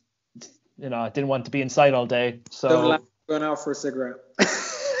didn't want to be inside all day. So don't like going out for a cigarette.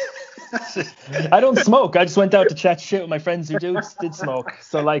 I don't smoke. I just went out to chat shit with my friends who did smoke.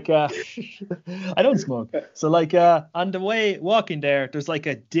 So like, I don't smoke. So like, on the way walking there, there's like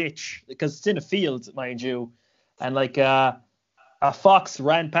a ditch, because it's in a field, mind you, and like a fox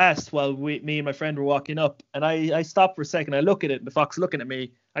ran past while me and my friend were walking up, and I stopped for a second. I look at it, and the fox looking at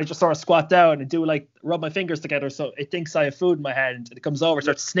me. I just sort of squat down and do like rub my fingers together so it thinks I have food in my hand, and it comes over,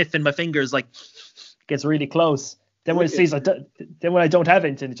 starts sniffing my fingers, like gets really close. Then when it sees then when I don't have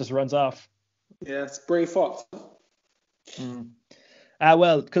anything, it just runs off. Yeah, it's brave fox.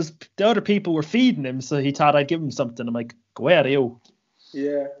 Well, because the other people were feeding him, so he thought I'd give him something. I'm like, go where are you?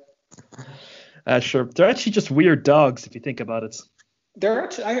 Yeah. Sure. They're actually just weird dogs if you think about it. They're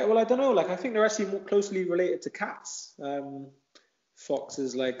actually, I don't know. Like, I think they're actually more closely related to cats.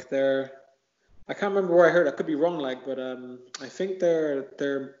 Foxes, like I can't remember where I heard. I could be wrong, like, but I think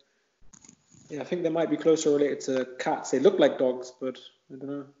they're. Yeah, I think they might be closer related to cats. They look like dogs, but I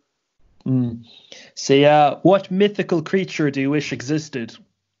don't know. See, what mythical creature do you wish existed?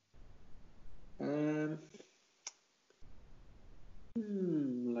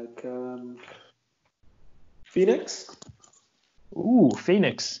 Phoenix. Ooh,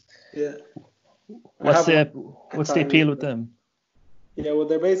 Phoenix. Yeah. What's the appeal with them? Yeah, well,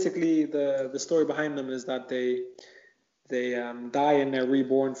 they're basically the story behind them is that they die and they're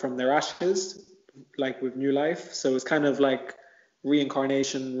reborn from their ashes, like with new life. So it's kind of like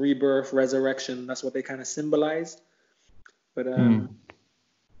reincarnation, rebirth, resurrection. That's what they kind of symbolize. But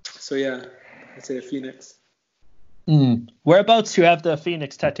so yeah, I'd say a phoenix. Whereabouts do you have the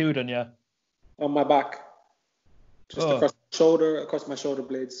phoenix tattooed on you? On my back, just across my shoulder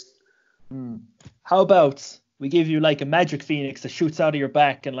blades. How about we give you like a magic phoenix that shoots out of your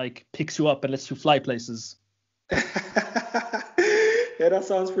back and like picks you up and lets you fly places? Yeah, that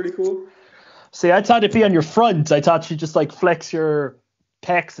sounds pretty cool. See, I thought it'd be on your front. I thought you'd just like flex your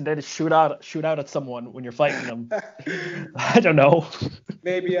pecs and then it shoot out at someone when you're fighting them. I don't know.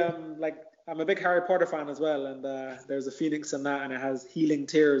 Maybe I'm a big Harry Potter fan as well, and there's a phoenix in that, and it has healing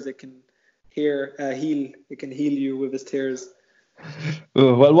tears. It can heal. It can heal you with its tears.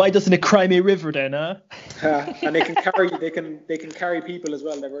 Oh, well, why doesn't it cry me a river then, huh? And they can carry. They can carry people as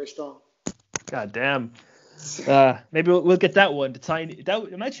well. They're very strong. God damn. Maybe we'll get that one.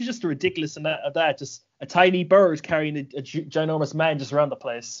 Imagine just the ridiculous of that. Just a tiny bird carrying a ginormous man just around the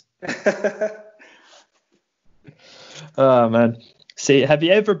place. Oh man. See, have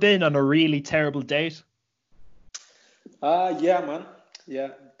you ever been on a really terrible date? Yeah, man. Yeah,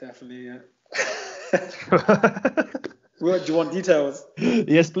 definitely. Yeah. Do you want details?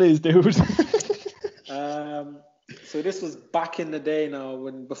 Yes, please, dude. So this was back in the day now,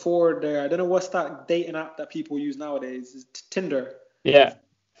 I don't know what's that dating app that people use nowadays. It's Tinder. Yeah.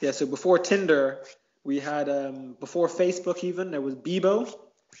 Yeah. So before Tinder, we had before Facebook even there was Bebo,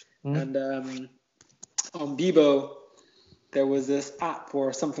 and on Bebo there was this app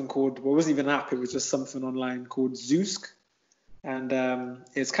or something called, well, it wasn't even an app, it was just something online called Zoosk, and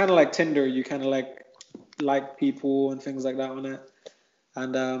it's kind of like Tinder. You kind of like people and things like that on it,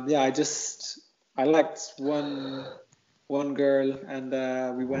 and yeah, I liked one girl, and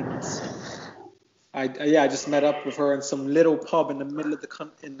we went. I just met up with her in some little pub in the middle of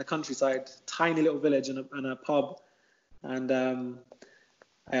in the countryside, tiny little village, and a pub, and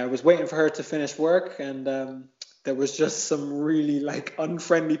I was waiting for her to finish work, and there was just some really like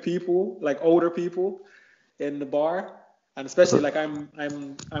unfriendly people, like older people, in the bar, and especially like I'm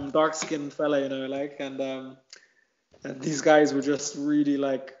dark skinned fella, you know, like, and these guys were just really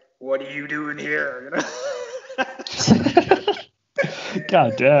like, what are you doing here, you know?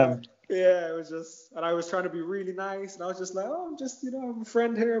 God damn. Yeah, it was just, and I was trying to be really nice, and I was just like, oh, I'm just, I'm a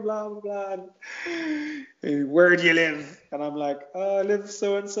friend here, blah, blah, blah. And where do you live? And I'm like, oh, I live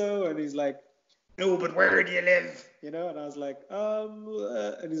so and so. And he's like, no, but where do you live? You know, and I was like,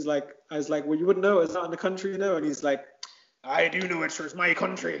 and he's like, I was like, well, you wouldn't know, it's not in the country, you know? And he's like, I do know it, sure, it's my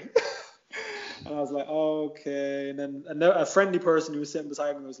country. And I was like, oh, okay. And then a friendly person who was sitting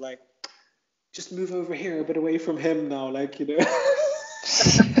beside me was like, just move over here, a bit away from him now, like, you know.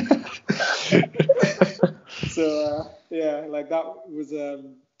 So yeah, like that was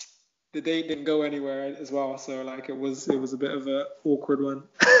the date didn't go anywhere as well. So like it was a bit of a awkward one.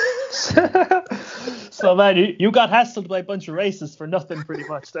 So man, you got hassled by a bunch of racists for nothing, pretty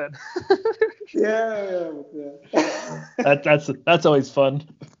much then. Yeah. That's always fun.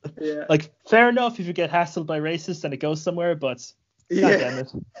 Yeah. Like fair enough if you get hassled by racists and it goes somewhere, but God damn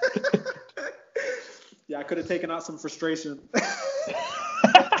it. Yeah, I could have taken out some frustration.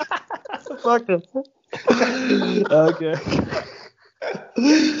 Fuck it.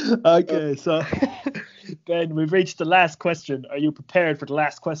 Okay, so Ben, we've reached the last question. Are you prepared for the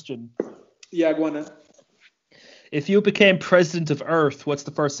last question? Yeah, go on then. If you became president of Earth, what's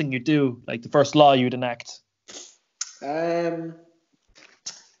the first thing you do? Like the first law you'd enact? I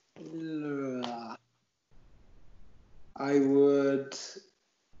would.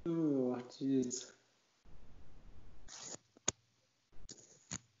 Oh, jeez.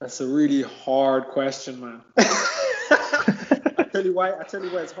 That's a really hard question, man. I tell you why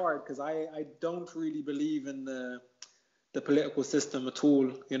it's hard, because I don't really believe in the political system at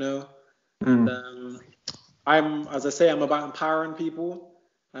all, you know. And I'm about empowering people,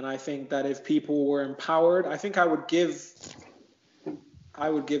 and I think that if people were empowered, I think I would give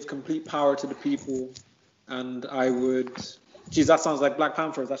complete power to the people, and I would. Geez, that sounds like Black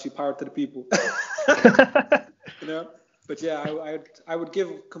Panther. It's actually power to the people. You know. But yeah, I would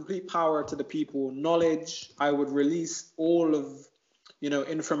give complete power to the people, knowledge. I would release all of,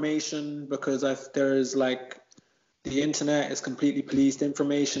 information, because there's like the internet is completely policed.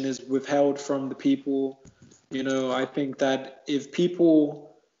 Information is withheld from the people. I think that if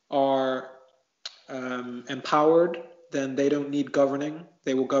people are empowered, then they don't need governing.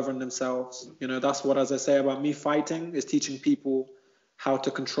 They will govern themselves. That's what, as I say about me fighting, is teaching people how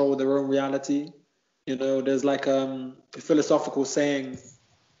to control their own reality. There's like a philosophical saying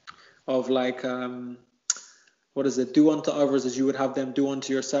of like, what is it? Do unto others as you would have them do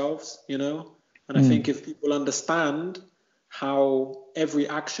unto yourselves, And I think if people understand how every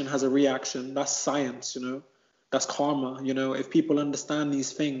action has a reaction, that's science, That's karma, If people understand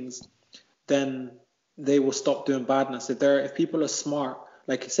these things, then they will stop doing badness. If people are smart,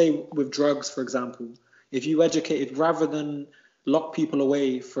 like say with drugs, for example, if you educate, rather than lock people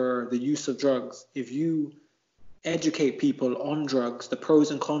away for the use of drugs, if you educate people on drugs, the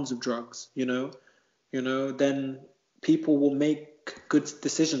pros and cons of drugs, then people will make good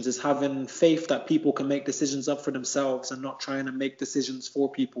decisions. It's having faith that people can make decisions up for themselves and not trying to make decisions for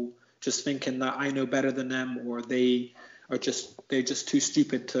people, just thinking that I know better than them, or they're just too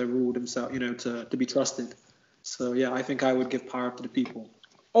stupid to rule themselves, to be trusted. So yeah, I think I would give power to the people.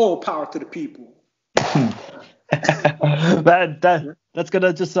 Oh, power to the people. That's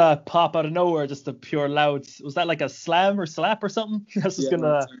gonna just pop out of nowhere, just a pure loud. Was that like a slam or slap or something? That's just Yeah,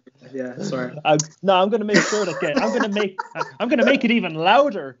 gonna. yeah, sorry. No, I'm gonna make sure that I'm gonna make it even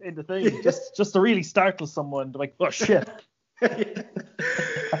louder in the thing, just to really startle someone. Like, oh shit.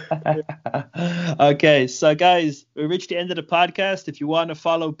 Okay, so guys, we reached the end of the podcast. If you want to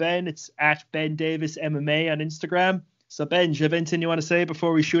follow Ben, it's at Ben Davis MMA on Instagram. So Ben, do you have anything you want to say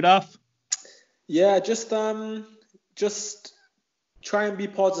before we shoot off? Yeah, just try and be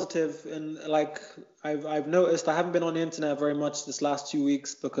positive. And like I've noticed, I haven't been on the internet very much this last 2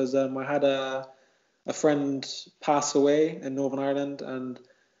 weeks because I had a friend pass away in Northern Ireland, and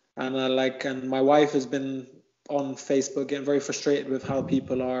my wife has been on Facebook getting very frustrated with how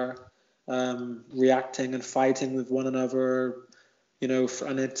people are reacting and fighting with one another,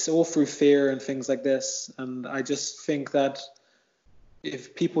 and it's all through fear and things like this. And I just think that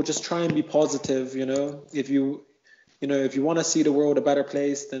if people just try and be positive, if you want to see the world a better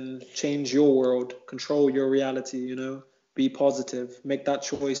place, then change your world, control your reality, be positive, make that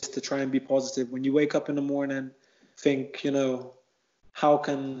choice to try and be positive. When you wake up in the morning, think, how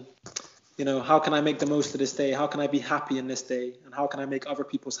can, how can I make the most of this day? How can I be happy in this day? And how can I make other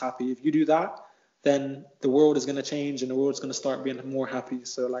people's happy? If you do that, then the world is going to change and the world's going to start being more happy.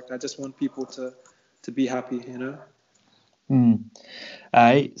 So like, I just want people to be happy,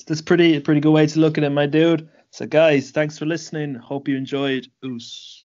 That's pretty good way to look at it, my dude. So guys, thanks for listening. Hope you enjoyed. Oos.